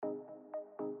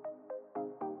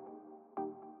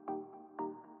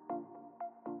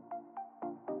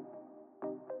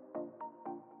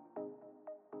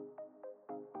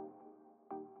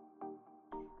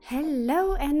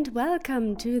Hello and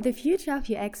welcome to the Future of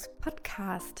UX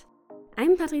podcast.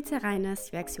 I'm Patricia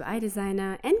Reiners, UX UI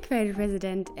designer and creative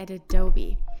resident at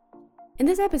Adobe. In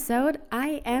this episode,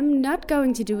 I am not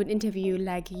going to do an interview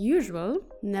like usual.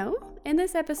 No, in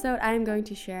this episode, I am going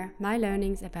to share my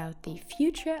learnings about the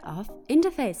future of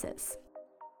interfaces.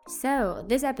 So,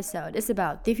 this episode is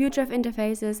about the future of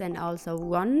interfaces and also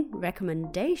one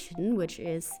recommendation, which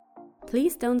is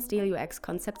please don't steal UX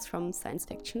concepts from science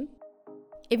fiction.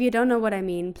 If you don't know what I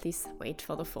mean, please wait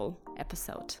for the full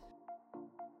episode.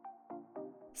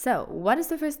 So, what is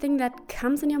the first thing that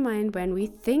comes in your mind when we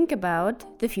think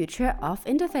about the future of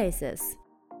interfaces?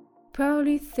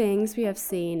 Probably things we have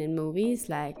seen in movies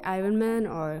like Iron Man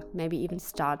or maybe even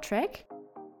Star Trek.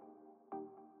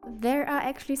 There are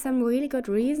actually some really good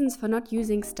reasons for not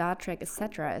using Star Trek,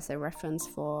 etc. as a reference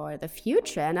for the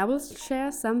future, and I will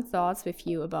share some thoughts with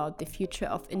you about the future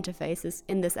of interfaces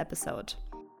in this episode.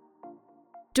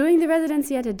 During the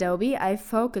residency at Adobe, I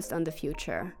focused on the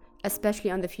future,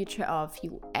 especially on the future of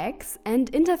UX and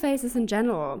interfaces in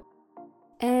general.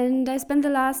 And I spent the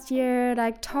last year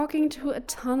talking to a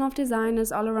ton of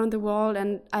designers all around the world,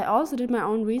 and I also did my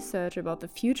own research about the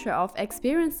future of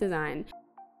experience design.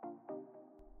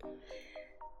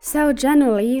 So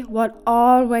generally, what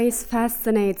always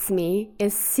fascinates me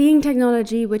is seeing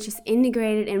technology which is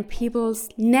integrated in people's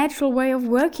natural way of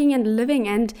working and living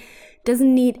and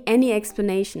doesn't need any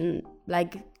explanation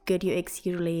like good UX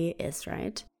usually is,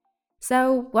 right?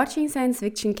 So watching science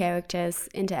fiction characters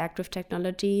interact with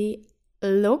technology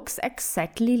looks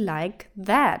exactly like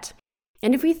that.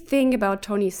 And if we think about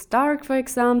Tony Stark, for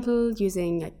example,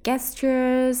 using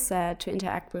gestures to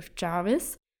interact with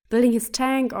Jarvis, building his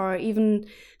tank, or even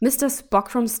Mr. Spock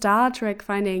from Star Trek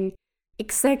finding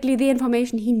exactly the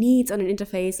information he needs on an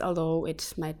interface, although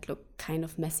it might look kind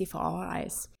of messy for our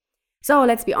eyes. So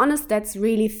let's be honest, that's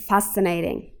really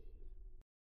fascinating.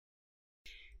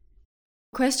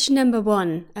 Question number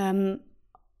 1.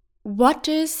 What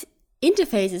does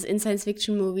interfaces in science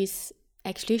fiction movies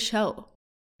actually show?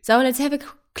 So let's have a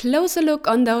closer look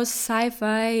on those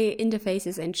sci-fi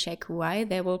interfaces and check why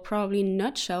they will probably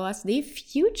not show us the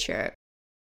future.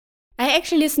 I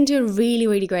actually listened to a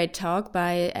really great talk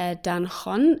by Dan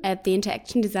Hon at the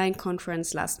Interaction Design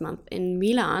Conference last month in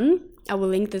Milan. I will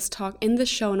link this talk in the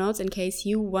show notes in case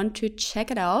you want to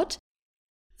check it out.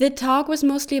 The talk was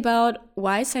mostly about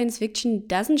why science fiction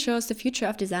doesn't show us the future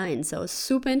of design, so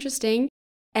super interesting.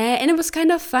 And it was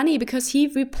kind of funny because he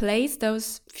replaced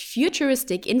those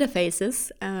futuristic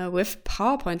interfaces with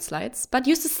PowerPoint slides, but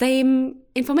used the same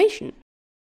information.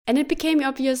 And it became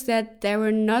obvious that there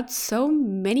were not so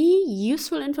many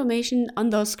useful information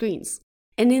on those screens.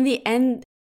 And in the end,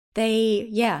 they,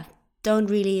 don't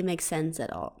really make sense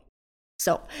at all.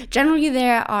 So, generally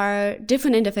there are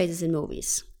different interfaces in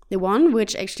movies. The one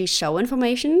which actually show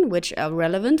information, which are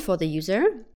relevant for the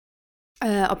user,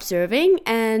 observing,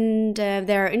 and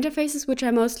there are interfaces which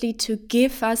are mostly to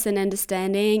give us an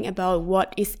understanding about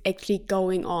what is actually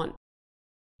going on.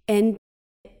 And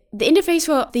the interface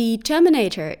for the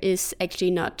Terminator is actually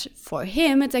not for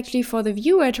him, it's actually for the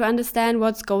viewer to understand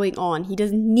what's going on. He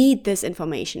doesn't need this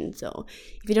information. So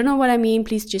if you don't know what I mean,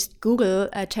 please just Google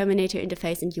a Terminator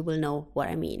interface and you will know what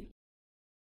I mean.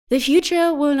 The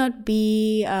future will not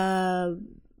be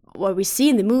what we see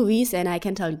in the movies, and I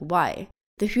can tell you why.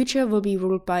 The future will be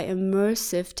ruled by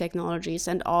immersive technologies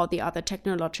and all the other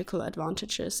technological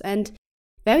advantages. And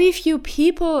very few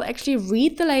people actually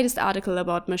read the latest article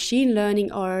about machine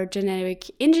learning or genetic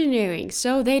engineering,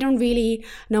 so they don't really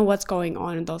know what's going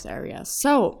on in those areas.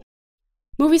 So,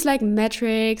 movies like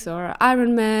Matrix or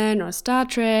Iron Man or Star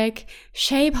Trek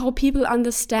shape how people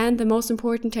understand the most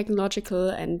important technological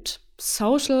and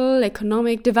social,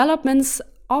 economic developments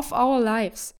of our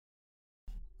lives.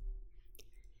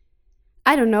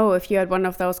 I don't know if you had one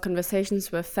of those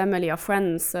conversations with family or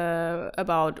friends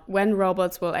about when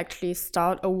robots will actually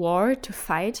start a war to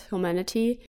fight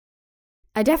humanity.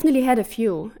 I definitely had a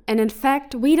few. And in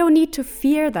fact, we don't need to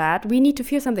fear that. We need to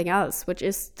fear something else, which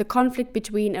is the conflict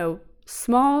between a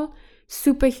small,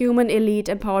 superhuman elite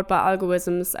empowered by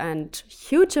algorithms and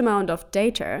huge amount of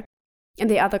data and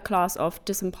the other class of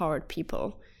disempowered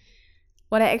people.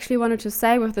 What I actually wanted to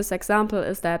say with this example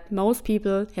is that most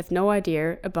people have no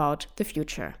idea about the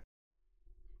future.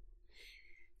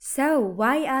 So,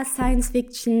 why are science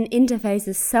fiction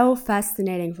interfaces so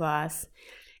fascinating for us?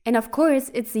 And of course,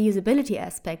 it's the usability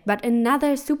aspect, but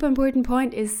another super important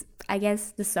point is, I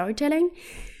guess, the storytelling.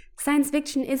 Science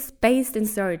fiction is based in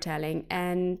storytelling,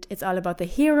 and it's all about the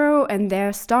hero and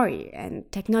their story,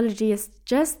 and technology is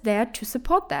just there to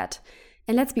support that.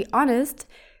 And let's be honest,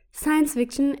 science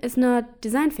fiction is not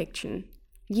design fiction.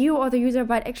 You or the user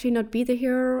might actually not be the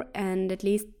hero, and at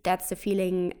least that's the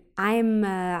feeling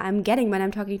I'm getting when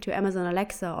I'm talking to Amazon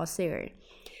Alexa or Siri.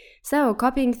 So,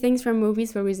 copying things from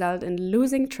movies will result in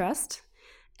losing trust.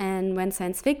 And when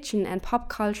science fiction and pop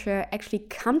culture actually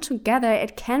come together,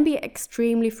 it can be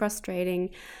extremely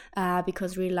frustrating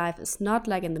because real life is not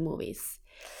like in the movies.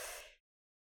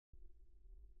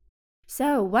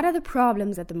 So, what are the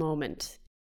problems at the moment?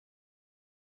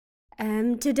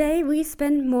 Today we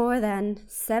spend more than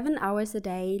 7 hours a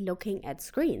day looking at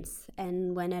screens.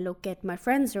 And when I look at my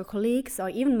friends or colleagues or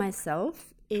even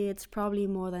myself, it's probably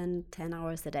more than 10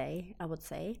 hours a day, I would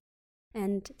say.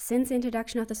 And since the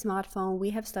introduction of the smartphone,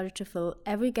 we have started to fill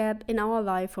every gap in our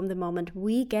life from the moment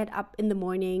we get up in the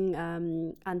morning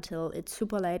until it's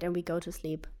super late and we go to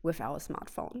sleep with our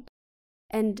smartphone.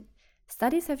 And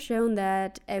studies have shown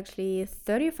that actually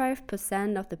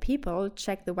 35% of the people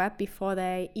check the web before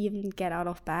they even get out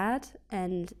of bed.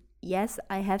 And yes,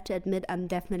 I have to admit, I'm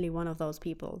definitely one of those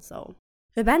people. So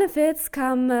the benefits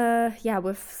come,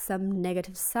 with some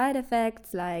negative side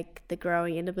effects, like the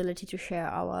growing inability to share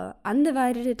our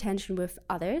undivided attention with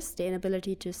others, the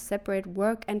inability to separate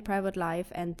work and private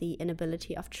life, and the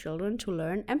inability of children to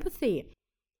learn empathy.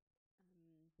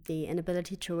 The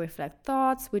inability to reflect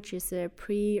thoughts, which is a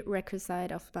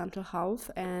prerequisite of mental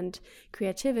health and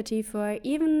creativity for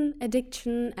even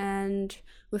addiction and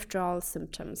withdrawal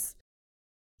symptoms.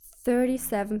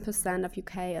 37% of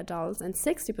UK adults and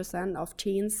 60% of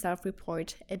teens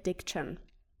self-report addiction.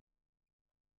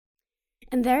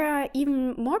 And there are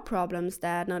even more problems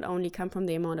that not only come from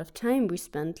the amount of time we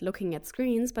spend looking at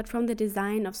screens, but from the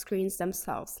design of screens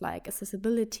themselves, like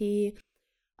accessibility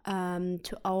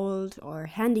to old or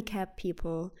handicapped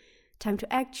people, time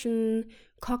to action,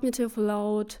 cognitive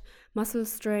load, muscle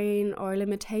strain, or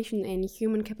limitation in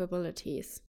human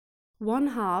capabilities. One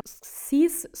half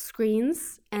sees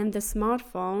screens and the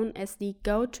smartphone as the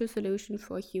go-to solution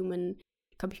for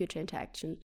human-computer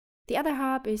interaction. The other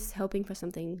half is hoping for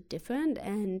something different,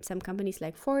 and some companies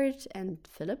like Ford and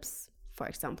Philips, for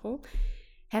example,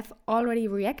 have already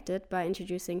reacted by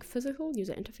introducing physical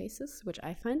user interfaces, which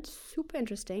I find super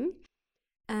interesting.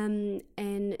 And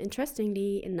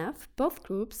interestingly enough, both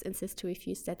groups insist to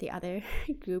refuse that the other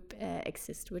group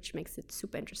exists, which makes it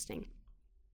super interesting.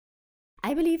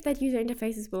 I believe that user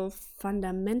interfaces will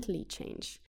fundamentally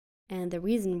change. And the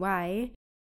reason why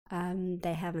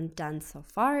they haven't done so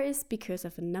far is because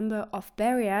of a number of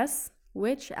barriers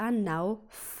which are now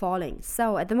falling.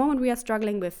 So at the moment we are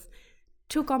struggling with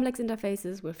too complex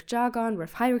interfaces, with jargon,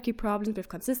 with hierarchy problems, with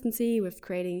consistency, with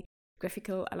creating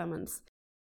graphical elements.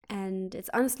 And it's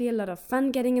honestly a lot of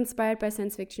fun getting inspired by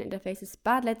science fiction interfaces,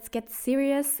 but let's get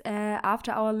serious.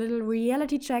 After our little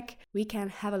reality check, we can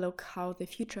have a look how the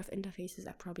future of interfaces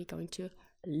are probably going to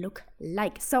look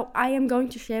like. So I am going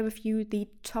to share with you the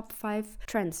top 5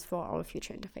 trends for our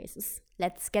future interfaces.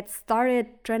 Let's get started.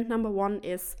 Trend number 1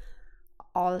 is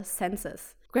all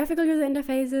senses. Graphical user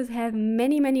interfaces have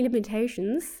many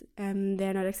limitations.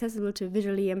 They're not accessible to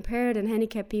visually impaired and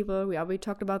handicapped people. We already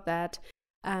talked about that.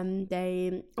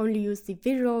 They only use the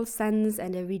visual sense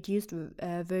and a reduced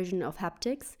version of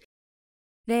haptics.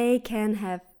 They can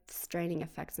have straining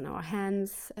effects on our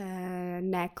hands,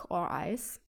 neck, or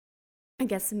eyes. I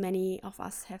guess many of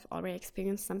us have already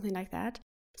experienced something like that.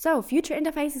 So, future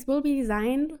interfaces will be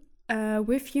designed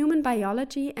with human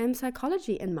biology and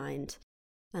psychology in mind.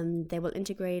 They will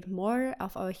integrate more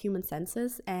of our human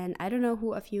senses, and I don't know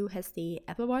who of you has the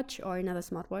Apple Watch or another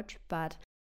smartwatch, but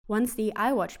once the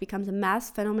iWatch becomes a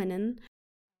mass phenomenon,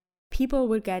 people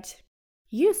will get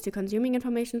used to consuming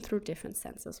information through different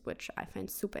senses, which I find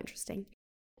super interesting.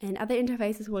 And other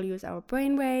interfaces will use our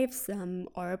brainwaves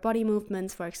or body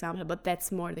movements, for example, but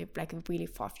that's more like a really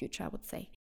far future, I would say.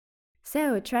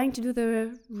 So trying to do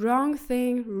the wrong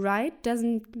thing right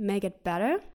doesn't make it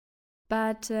better,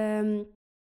 but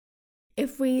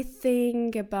if we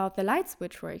think about the light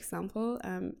switch, for example,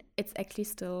 it's actually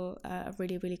still a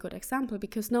really good example,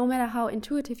 because no matter how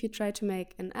intuitive you try to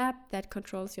make an app that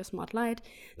controls your smart light,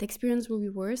 the experience will be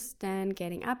worse than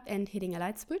getting up and hitting a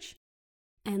light switch.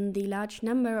 And the large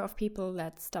number of people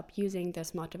that stop using their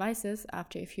smart devices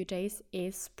after a few days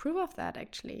is proof of that,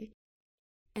 actually.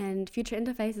 And future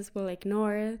interfaces will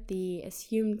ignore the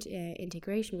assumed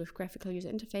integration with graphical user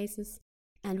interfaces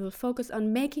and will focus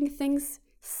on making things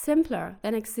simpler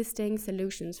than existing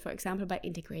solutions, for example, by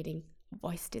integrating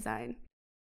voice design.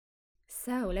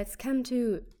 So let's come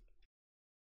to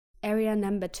area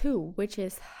number 2, which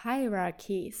is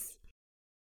hierarchies.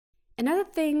 Another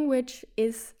thing which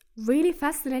is really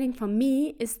fascinating for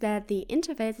me is that the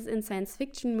interfaces in science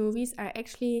fiction movies are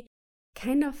actually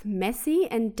kind of messy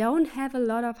and don't have a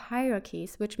lot of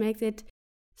hierarchies, which makes it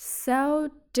so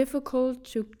difficult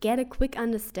to get a quick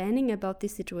understanding about the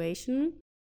situation.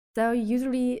 So you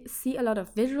usually see a lot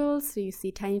of visuals, so you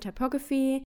see tiny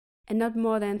typography and not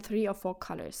more than 3 or 4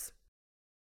 colors.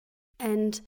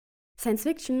 And science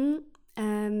fiction,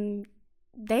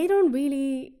 they don't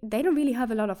really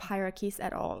have a lot of hierarchies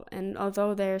at all. And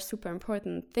although they're super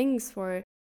important things for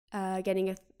getting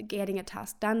a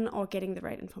task done or getting the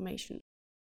right information.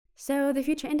 So the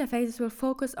future interfaces will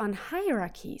focus on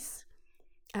hierarchies,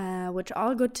 which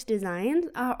all good designs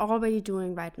are already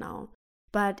doing right now.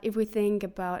 But if we think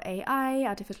about AI,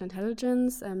 artificial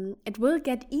intelligence, it will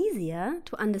get easier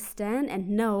to understand and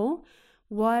know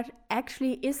what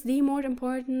actually is the more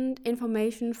important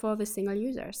information for the single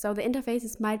user. So the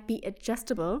interfaces might be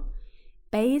adjustable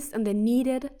based on the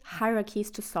needed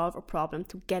hierarchies to solve a problem,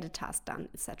 to get a task done,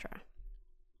 etc.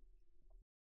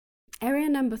 Area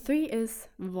number 3 is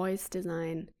voice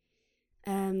design.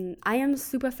 I am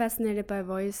super fascinated by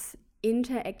voice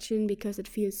interaction because it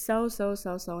feels so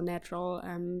natural,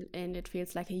 and it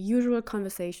feels like a usual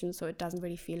conversation, so it doesn't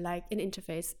really feel like an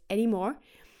interface anymore.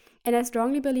 And I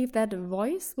strongly believe that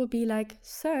voice will be like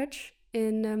search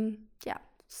in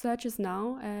search is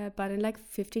now, but in like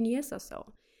 15 years or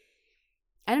so.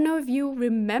 I don't know if you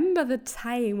remember the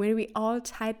time when we all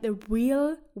typed a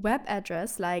real web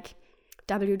address like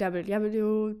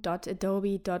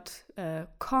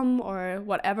www.adobe.com or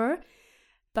whatever.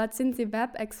 But since the Web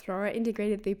Explorer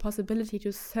integrated the possibility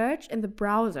to search in the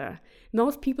browser,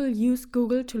 most people use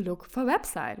Google to look for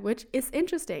website, which is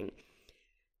interesting.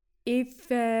 If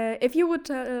you would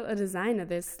tell a designer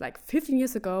this like 15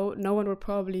 years ago, no one would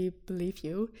probably believe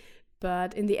you.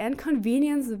 But in the end,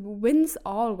 convenience wins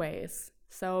always.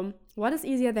 So what is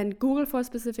easier than Google for a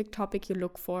specific topic you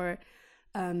look for?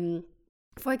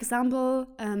 For example,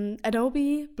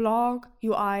 Adobe Blog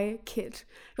UI Kit,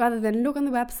 rather than look on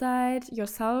the website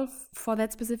yourself for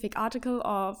that specific article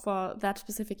or for that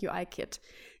specific UI kit.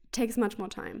 It takes much more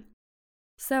time.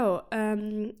 So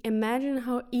imagine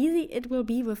how easy it will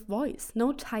be with voice.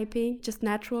 No typing, just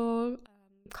natural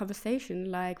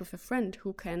conversation, like with a friend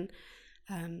who can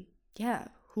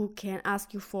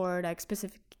ask you for like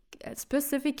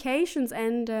specifications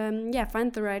and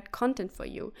find the right content for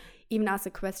you. Even ask the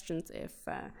questions if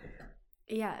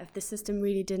the system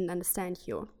really didn't understand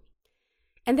you.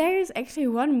 And there is actually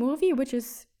one movie which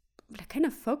is kind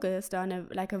of focused on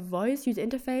a voice user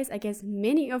interface. I guess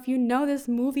many of you know this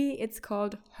movie. It's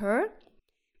called Her,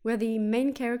 where the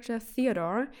main character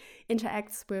Theodore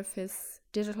interacts with his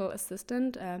digital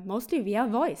assistant mostly via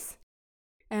voice.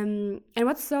 And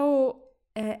what's so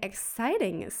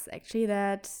exciting is actually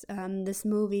that this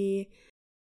movie,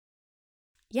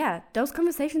 those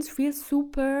conversations feel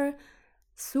super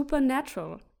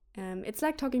natural. It's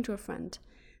like talking to a friend.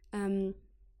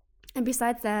 And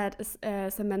besides that,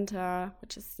 Samantha,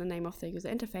 which is the name of the user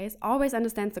interface, always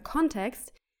understands the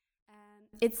context.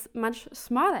 It's much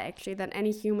smarter actually than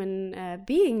any human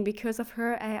being because of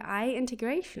her AI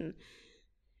integration.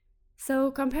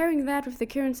 So comparing that with the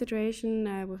current situation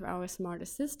with our smart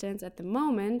assistants at the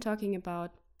moment, talking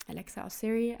about Alexa or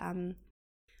Siri,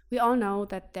 we all know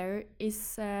that there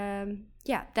is,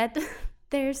 that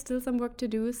there's still some work to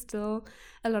do, still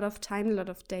a lot of time, a lot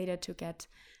of data to get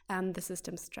the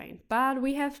systems trained. But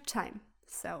we have time,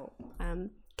 so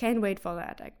can't wait for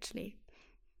that actually.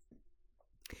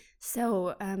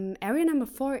 So area number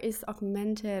 4 is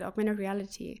augmented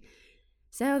reality.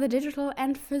 So the digital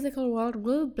and physical world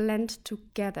will blend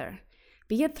together,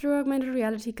 be it through augmented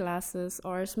reality glasses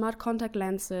or smart contact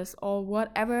lenses or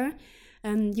whatever.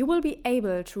 You will be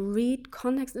able to read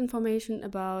context information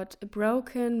about a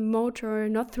broken motor,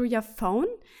 not through your phone,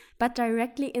 but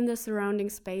directly in the surrounding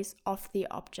space of the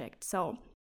object. So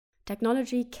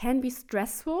technology can be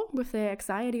stressful with the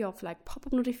anxiety of like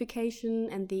pop-up notification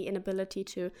and the inability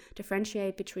to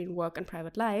differentiate between work and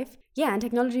private life. Yeah, and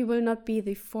technology will not be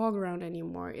the foreground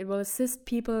anymore. It will assist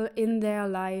people in their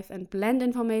life and blend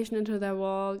information into their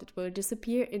world. It will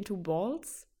disappear into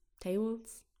walls,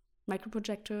 tables,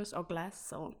 microprojectors or glass.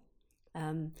 So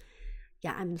I'm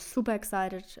super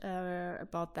excited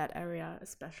about that area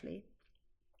especially.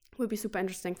 Will be super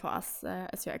interesting for us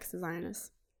as UX designers.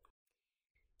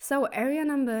 So area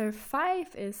number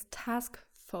 5 is task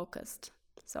focused.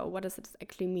 So what does it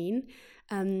actually mean?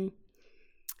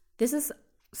 This is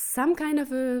some kind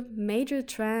of a major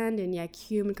trend in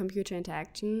human-computer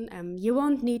interaction. You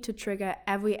won't need to trigger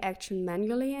every action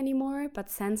manually anymore, but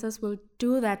sensors will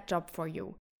do that job for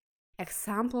you.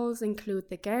 Examples include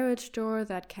the garage door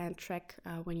that can track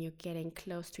when you're getting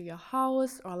close to your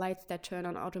house, or lights that turn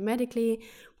on automatically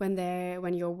when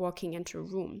you're walking into a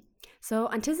room. So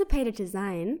anticipated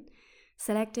design,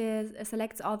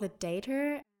 selects all the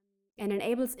data and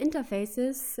enables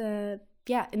interfaces,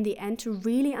 in the end, to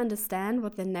really understand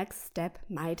what the next step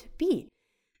might be.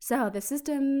 So the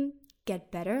system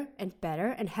get better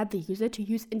and help the user to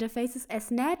use interfaces as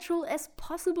natural as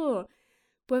possible,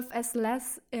 with as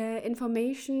less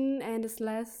information and as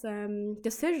less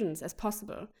decisions as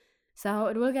possible. So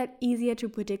it will get easier to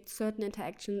predict certain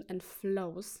interactions and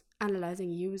flows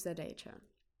analyzing user data.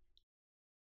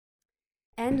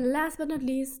 And last but not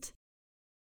least,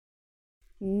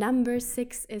 number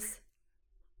 6 is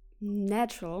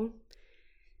natural.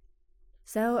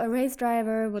 So a race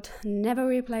driver would never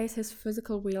replace his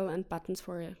physical wheel and buttons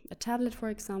for a tablet, for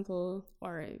example.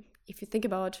 Or if you think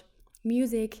about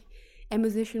music, a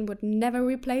musician would never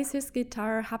replace his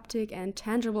guitar. Haptic and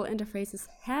tangible interfaces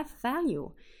have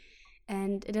value.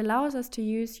 And it allows us to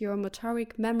use your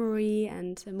motoric memory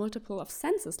and a multiple of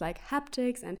senses like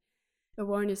haptics and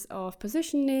awareness of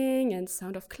positioning and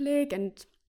sound of click and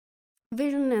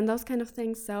vision and those kind of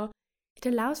things. So it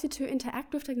allows you to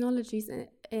interact with technologies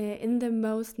in the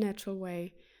most natural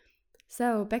way.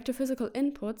 So back to physical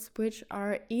inputs, which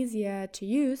are easier to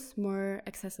use, more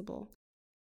accessible.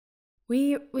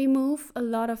 We remove a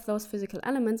lot of those physical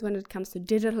elements when it comes to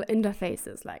digital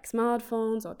interfaces like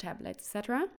smartphones or tablets,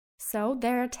 etc. So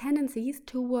there are tendencies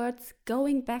towards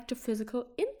going back to physical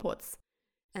inputs.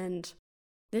 And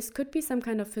this could be some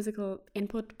kind of physical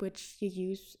input which you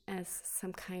use as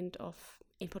some kind of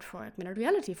input for augmented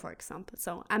reality, for example.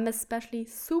 So I'm especially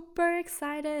super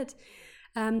excited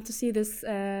to see this,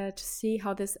 to see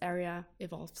how this area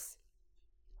evolves.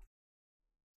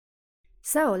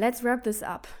 So let's wrap this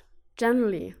up.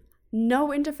 Generally, no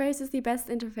interface is the best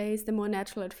interface. The more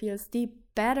natural it feels, the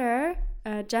better.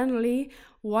 Generally,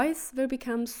 voice will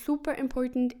become super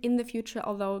important in the future,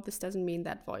 although this doesn't mean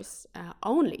that voice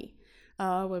only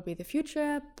will be the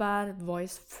future, but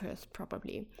voice first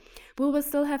probably. We will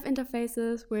still have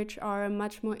interfaces which are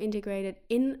much more integrated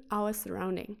in our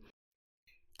surrounding.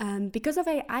 Because of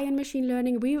AI and machine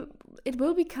learning, it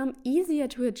will become easier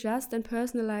to adjust and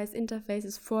personalize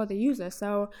interfaces for the user.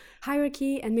 So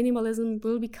hierarchy and minimalism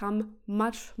will become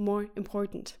much more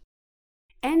important.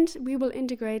 And we will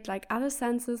integrate like other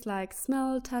senses like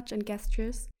smell, touch, and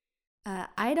gestures.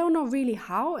 I don't know really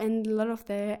how, and a lot of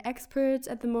the experts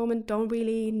at the moment don't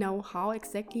really know how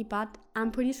exactly, but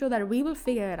I'm pretty sure that we will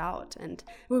figure it out, and it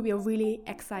will be a really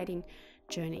exciting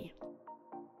journey.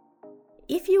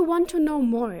 If you want to know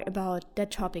more about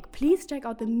that topic, please check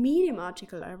out the Medium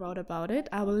article I wrote about it.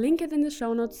 I will link it in the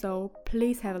show notes, so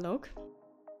please have a look.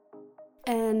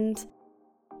 And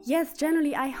yes,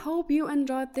 generally, I hope you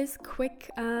enjoyed this quick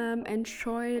and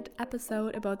short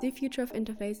episode about the future of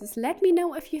interfaces. Let me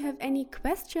know if you have any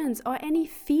questions or any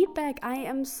feedback. I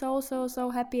am so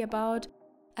happy about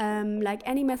like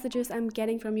any messages I'm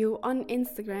getting from you on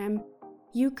Instagram.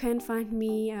 You can find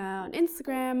me on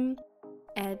Instagram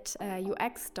at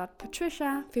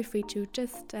ux.patricia. Feel free to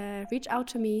just reach out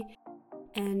to me.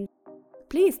 And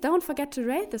please don't forget to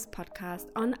rate this podcast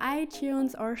on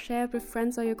iTunes or share it with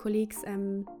friends or your colleagues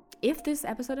if this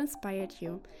episode inspired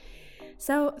you.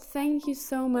 So thank you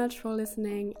so much for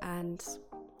listening, and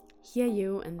hear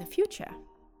you in the future.